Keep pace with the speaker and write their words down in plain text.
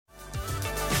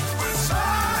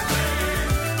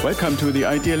Welcome to the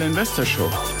Ideal Investor Show.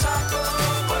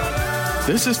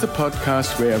 This is the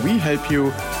podcast where we help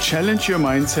you challenge your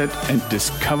mindset and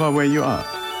discover where you are.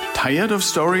 Tired of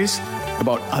stories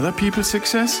about other people's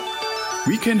success?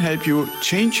 We can help you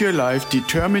change your life,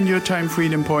 determine your time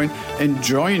freedom point, and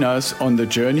join us on the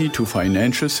journey to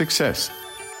financial success.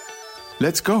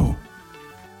 Let's go.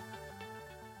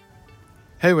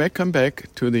 Hey, welcome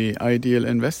back to the Ideal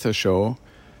Investor Show.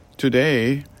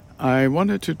 Today, I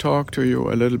wanted to talk to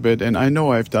you a little bit, and I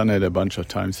know I've done it a bunch of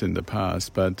times in the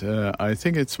past, but I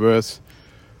think it's worth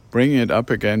bringing it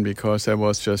up again because there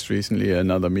was just recently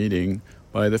another meeting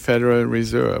by the Federal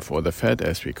Reserve, or the Fed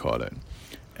as we call it.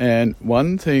 And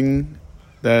one thing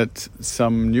that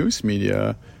some news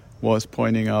media was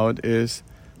pointing out is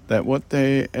that what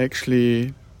they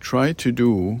actually try to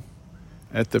do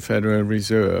at the Federal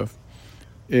Reserve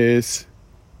is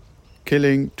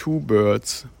killing two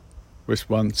birds with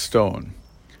one stone.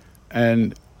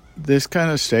 And this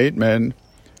kind of statement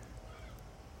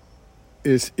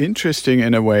is interesting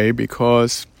in a way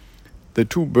because the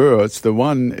two birds, the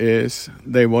one is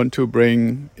they want to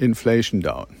bring inflation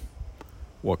down,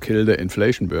 or kill the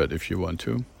inflation bird if you want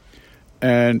to.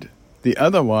 And the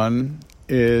other one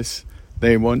is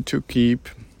they want to keep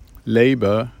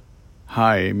labor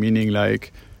high, meaning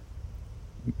like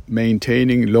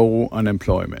maintaining low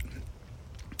unemployment.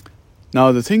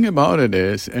 Now, the thing about it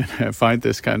is, and I find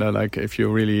this kind of like if you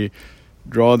really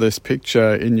draw this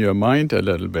picture in your mind a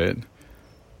little bit,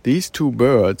 these two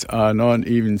birds are not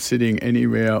even sitting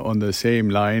anywhere on the same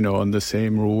line or on the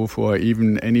same roof or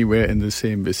even anywhere in the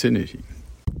same vicinity.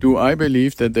 Do I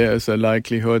believe that there is a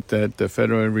likelihood that the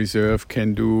Federal Reserve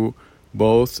can do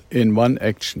both in one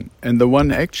action? And the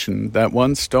one action, that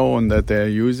one stone that they're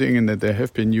using and that they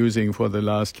have been using for the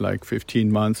last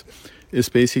 15 months, is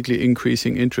basically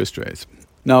increasing interest rates.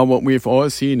 Now, what we've all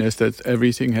seen is that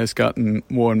everything has gotten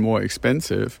more and more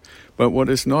expensive, but what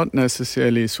is not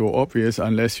necessarily so obvious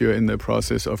unless you're in the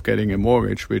process of getting a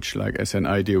mortgage, which as an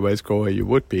ideal wealth grower you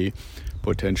would be,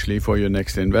 potentially for your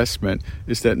next investment,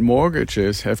 is that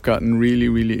mortgages have gotten really,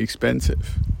 really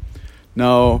expensive.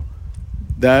 Now,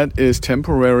 that is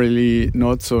temporarily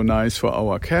not so nice for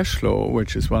our cash flow,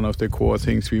 which is one of the core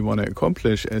things we want to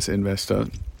accomplish as investors.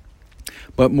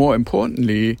 But more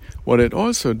importantly, what it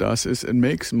also does is it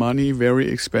makes money very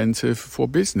expensive for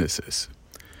businesses.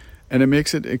 And it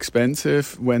makes it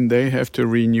expensive when they have to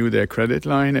renew their credit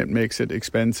line. It makes it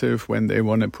expensive when they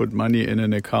want to put money in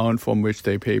an account from which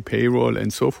they pay payroll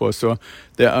and so forth. So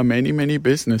there are many, many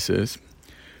businesses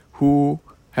who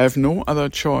have no other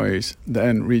choice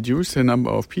than reduce the number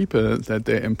of people that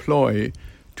they employ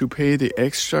to pay the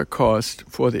extra cost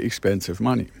for the expensive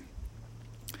money.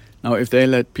 Now, if they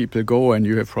let people go, and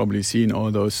you have probably seen all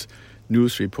those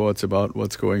news reports about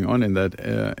what's going on in that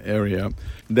area,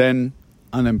 then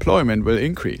unemployment will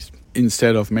increase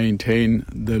instead of maintain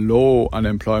the low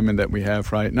unemployment that we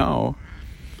have right now.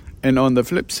 And on the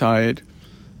flip side,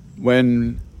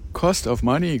 when cost of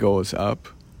money goes up,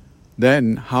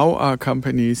 then how are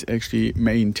companies actually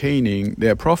maintaining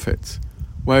their profits?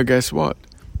 Well, guess what?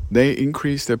 They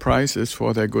increase the prices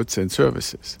for their goods and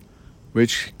services,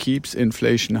 which keeps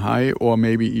inflation high or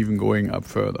maybe even going up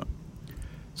further.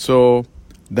 So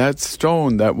that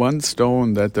stone, that one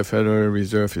stone that the Federal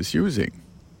Reserve is using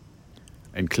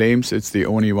and claims it's the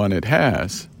only one it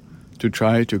has to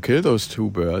try to kill those two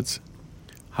birds,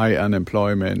 high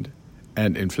unemployment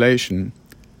and inflation.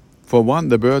 For one,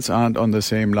 the birds aren't on the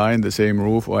same line, the same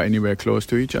roof, or anywhere close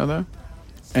to each other.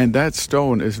 And that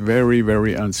stone is very,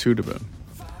 very unsuitable.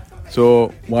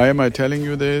 So why am I telling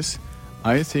you this?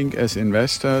 I think as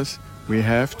investors, we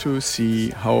have to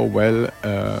see how well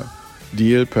a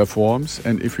deal performs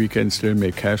and if we can still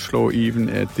make cash flow even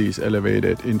at these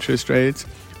elevated interest rates.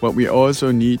 But we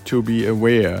also need to be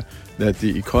aware that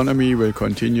the economy will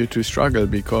continue to struggle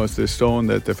because the stone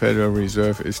that the Federal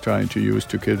Reserve is trying to use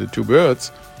to kill the two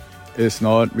birds is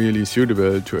not really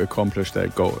suitable to accomplish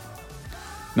that goal.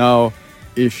 Now,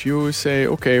 if you say,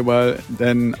 okay, well,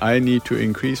 then I need to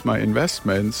increase my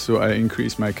investments so I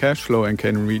increase my cash flow and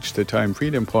can reach the time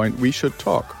freedom point, we should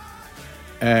talk.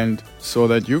 And so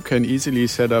that you can easily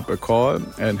set up a call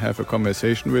and have a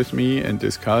conversation with me and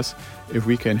discuss if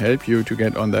we can help you to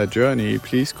get on that journey,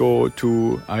 please go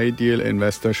to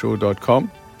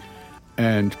idealinvestorshow.com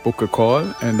and book a call,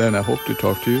 and then I hope to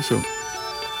talk to you soon.